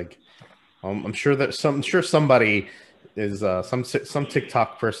down. I was like, I'm sure that somebody is some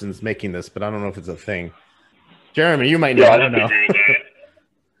TikTok person's making this, but I don't know if it's a thing. Jeremy, you might know. Yeah, I don't know.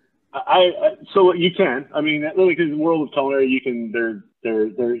 So you can. I mean, really, because in the world of culinary, you can.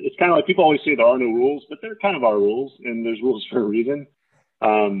 It's kind of like people always say there are no rules, but there kind of are rules, and there's rules for a reason.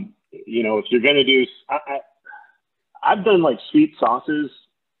 You know, if you're going to do, I've done like sweet sauces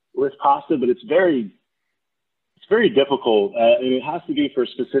with pasta, but it's very difficult, and it has to be for a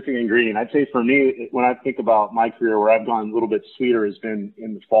specific ingredient. I'd say for me, when I think about my career, where I've gone a little bit sweeter has been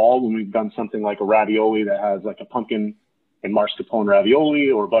in the fall when we've done something like a ravioli that has like a pumpkin and mascarpone ravioli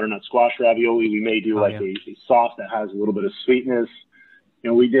or butternut squash ravioli. We may do a sauce that has a little bit of sweetness. You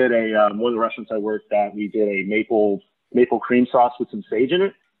know, we did one of the restaurants I worked at, we did a maple cream sauce with some sage in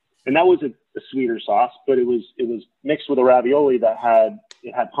it. And that was a sweeter sauce, but it was mixed with a ravioli that had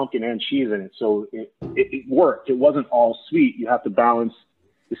pumpkin and cheese in it. So it worked. It wasn't all sweet. You have to balance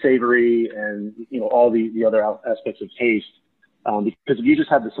the savory and, you know, all the other aspects of taste. Because if you just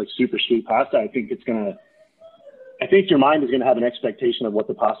have this like super sweet pasta, I think your mind is going to have an expectation of what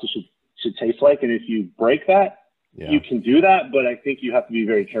the pasta should taste like. And if you break that, you can do that, but I think you have to be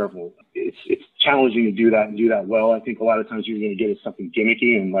very careful. It's challenging to do that and do that well. I think a lot of times you're going to get is something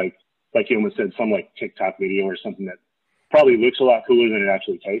gimmicky and like you almost said, some like TikTok video or something that probably looks a lot cooler than it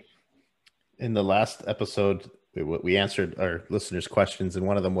actually tastes. In the last episode, we answered our listeners' questions, and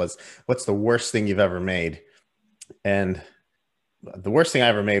one of them was, what's the worst thing you've ever made? And the worst thing I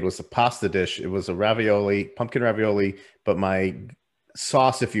ever made was a pasta dish. It was a pumpkin ravioli, but my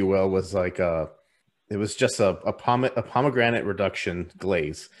sauce, if you will, was like it was just a pomegranate reduction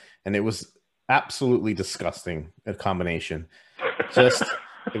glaze, and it was absolutely disgusting, a combination. It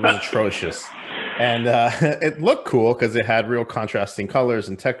was atrocious. And it looked cool because it had real contrasting colors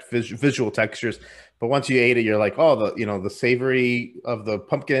and visual textures. But once you ate it, you're like, oh, the savory of the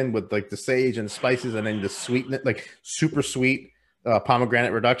pumpkin with like the sage and spices, and then the sweetness, like super sweet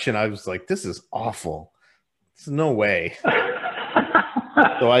pomegranate reduction. I was like, this is awful. There's no way.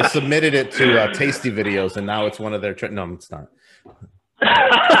 So I submitted it to Tasty Videos, and now it's one of their no, it's not.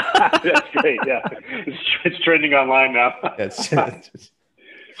 That's great. Yeah, it's trending online now.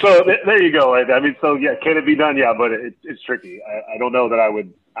 So there you go. I mean, so yeah, can it be done? Yeah, but it's tricky. I don't know that I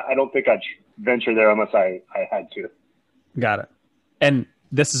would. I don't think I'd venture there unless I had to. Got it. And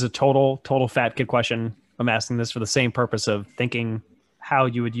this is a total fat kid question. I'm asking this for the same purpose of thinking how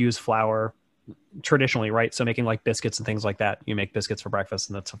you would use flour traditionally, right? So making like biscuits and things like that. You make biscuits for breakfast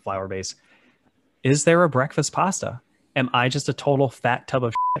and that's a flour base. Is there a breakfast pasta? Am I just a total fat tub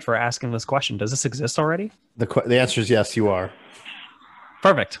of shit for asking this question? Does this exist already? The answer is yes, you are.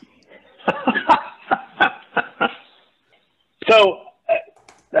 Perfect. So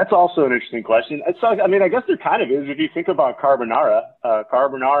that's also an interesting question. So, I mean, I guess there kind of is. If you think about carbonara,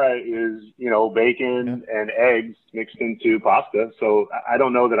 carbonara is, bacon and eggs mixed into pasta. So I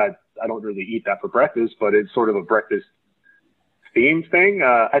don't know that I don't really eat that for breakfast, but it's sort of a breakfast themed thing.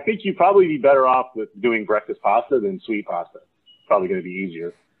 I think you'd probably be better off with doing breakfast pasta than sweet pasta. Probably going to be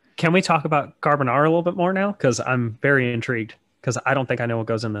easier. Can we talk about carbonara a little bit more now? Because I'm very intrigued because I don't think I know what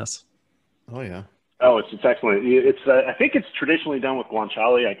goes in this. Oh, yeah. Oh, it's excellent. I think it's traditionally done with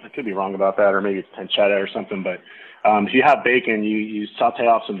guanciale. I could be wrong about that, or maybe it's pancetta or something. But if you have bacon, you saute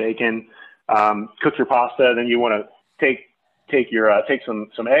off some bacon, cook your pasta. Then you want to take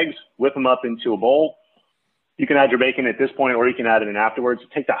some eggs, whip them up into a bowl. You can add your bacon at this point, or you can add it in afterwards.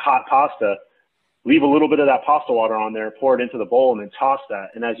 Take that hot pasta, leave a little bit of that pasta water on there, pour it into the bowl, and then toss that.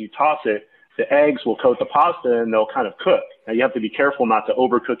 And as you toss it, the eggs will coat the pasta and they'll kind of cook. Now you have to be careful not to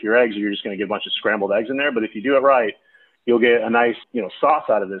overcook your eggs or you're just going to get a bunch of scrambled eggs in there. But if you do it right, you'll get a nice, sauce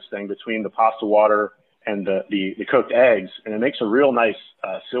out of this thing between the pasta water and the cooked eggs. And it makes a real nice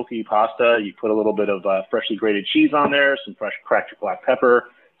silky pasta. You put a little bit of freshly grated cheese on there, some fresh cracked black pepper,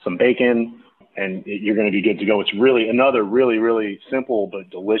 some bacon, and you're going to be good to go. It's really another really, really simple but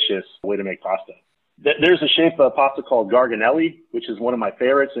delicious way to make pasta. There's a shape of pasta called garganelli, which is one of my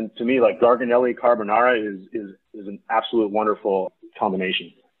favorites. And to me, like garganelli carbonara is an absolute wonderful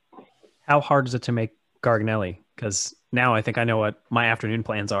combination. How hard is it to make garganelli? Because now I think I know what my afternoon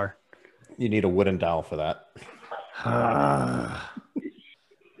plans are. You need a wooden dowel for that.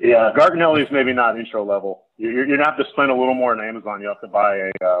 Yeah, garganelli is maybe not intro level. You're going to have to spend a little more on Amazon. You have to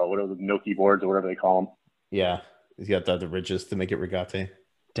buy whatever the gnocchi boards or whatever they call them. Yeah, you have to have the ridges to make it rigate.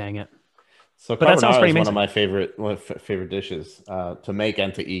 Dang it. So but that sounds pretty is amazing. One of my favorite dishes to make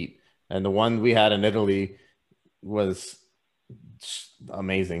and to eat. And the one we had in Italy was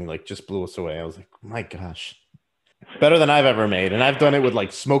amazing. Like just blew us away. I was like, my gosh, better than I've ever made. And I've done it with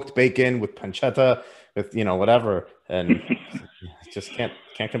like smoked bacon, with pancetta, with whatever, and just can't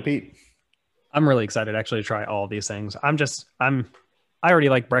compete. I'm really excited actually to try all of these things. I already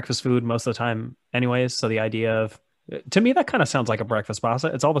like breakfast food most of the time, anyways. So the idea of to me, that kind of sounds like a breakfast pasta.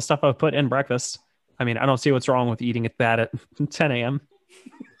 It's all the stuff I've put in breakfast. I mean, I don't see what's wrong with eating that at 10 a.m.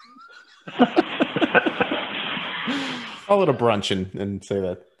 Call it a brunch and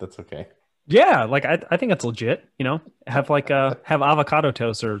say that's okay. Yeah, like I think it's legit. Have have avocado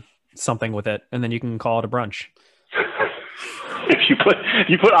toast or something with it, and then you can call it a brunch. If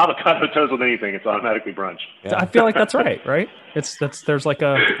you put avocado toast with anything, it's automatically brunch. Yeah. I feel like that's right. Right? There's like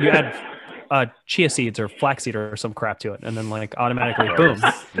you add chia seeds or flaxseed or some crap to it, and then like automatically, boom,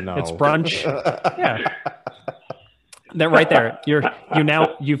 no. It's brunch. Yeah, that right there.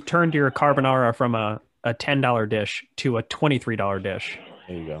 You've turned your carbonara from a $10 dish to a $23 dish.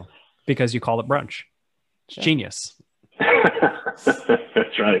 There you go. Because you call it brunch. It's genius.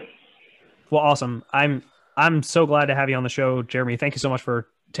 That's right. Well, awesome. I'm so glad to have you on the show, Jeremy. Thank you so much for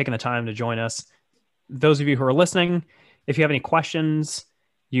taking the time to join us. Those of you who are listening, if you have any questions,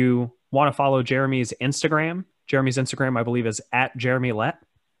 you want to follow Jeremy's Instagram. Jeremy's Instagram, I believe, is @JeremyLett.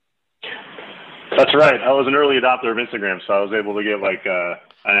 That's right. I was an early adopter of Instagram, so I was able to get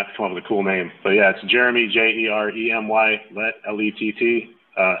I have to come up with a cool name. But yeah, it's Jeremy, Jeremy, Lett, Lett,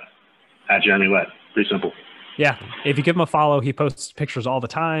 @JeremyLett. Pretty simple. Yeah. If you give him a follow, he posts pictures all the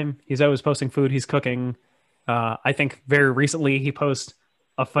time. He's always posting food he's cooking. I think very recently he posted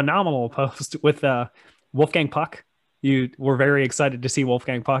a phenomenal post with Wolfgang Puck. You were very excited to see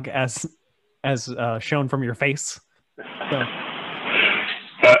Wolfgang Puck as shown from your face. So.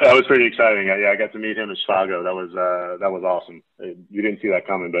 That was pretty exciting. I got to meet him at Chicago. That was awesome. You didn't see that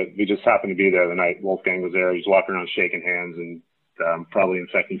coming, but we just happened to be there the night Wolfgang was there. He was walking around shaking hands and probably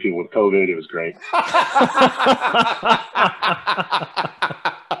infecting people with COVID. It was great.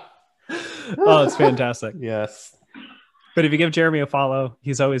 Oh, it's fantastic. Yes. But if you give Jeremy a follow,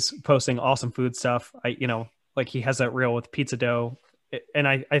 he's always posting awesome food stuff. Like he has that reel with pizza dough. And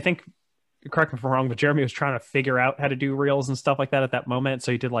I think, correct me if I'm wrong, but Jeremy was trying to figure out how to do reels and stuff like that at that moment.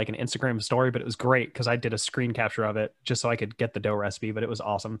 So he did like an Instagram story, but it was great because I did a screen capture of it just so I could get the dough recipe, but it was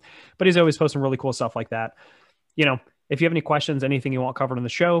awesome. But he's always posting really cool stuff like that. If you have any questions, anything you want covered on the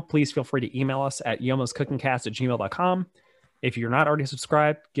show, please feel free to email us at yomo'scookingcast@gmail.com. If you're not already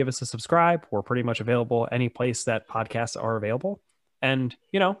subscribed, give us a subscribe. We're pretty much available any place that podcasts are available. And,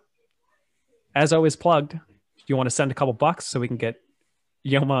 as always plugged, if you want to send a couple bucks so we can get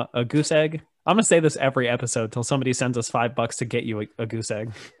Yoma a goose egg. I'm going to say this every episode till somebody sends us $5 to get you a goose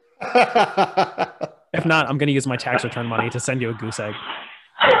egg. If not, I'm going to use my tax return money to send you a goose egg.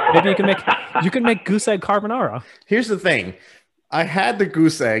 Maybe you can make goose egg carbonara. Here's the thing. I had the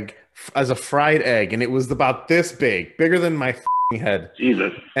goose egg as a fried egg, and it was about this big, bigger than my head.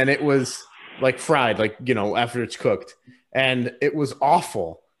 Jesus. And it was like fried, after it's cooked. And it was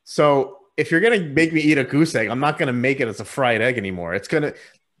awful. So if you're going to make me eat a goose egg, I'm not going to make it as a fried egg anymore.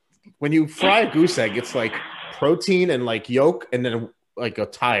 When you fry a goose egg, it's like protein and like yolk and then like a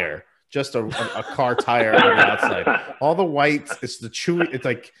tire, just a car tire on the outside. All the white, it's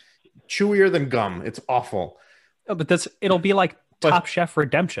like chewier than gum. It's awful. Oh, but it'll be like Top Chef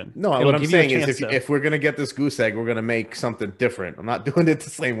Redemption. No, what I'm saying is if we're going to get this goose egg, we're going to make something different. I'm not doing it the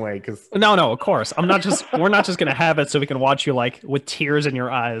same way because No, of course. We're not just going to have it so we can watch you like with tears in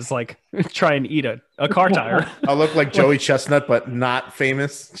your eyes, like try and eat a car tire. I'll look like Joey Chestnut, but not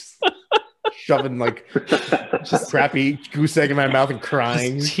famous. Just shoving like just crappy goose egg in my mouth and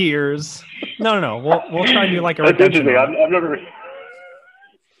crying. Just tears. No. We'll try and do like a That's redemption. interesting. I've never.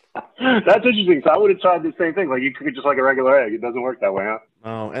 That's interesting. So I would have tried the same thing. Like you cook just like a regular egg. It doesn't work that way, huh?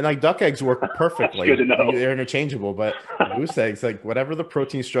 Oh, and like duck eggs work perfectly. Good to know. They're interchangeable, but goose eggs, like whatever the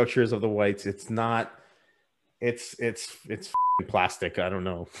protein structure is of the whites, it's not. It's plastic. I don't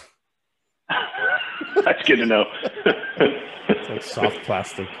know. That's good to know. It's like soft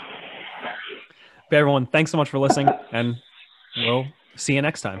plastic. But everyone, thanks so much for listening, and we'll see you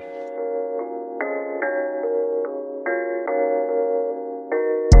next time.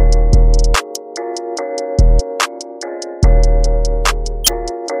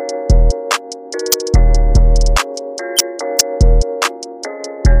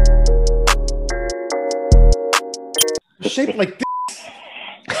 Shaped like this.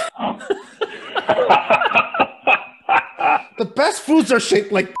 The best foods are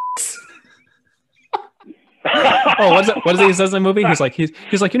shaped like this. Oh, what is it he says in the movie? He's like,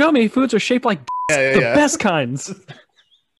 how many foods are shaped like Yeah, the best kinds.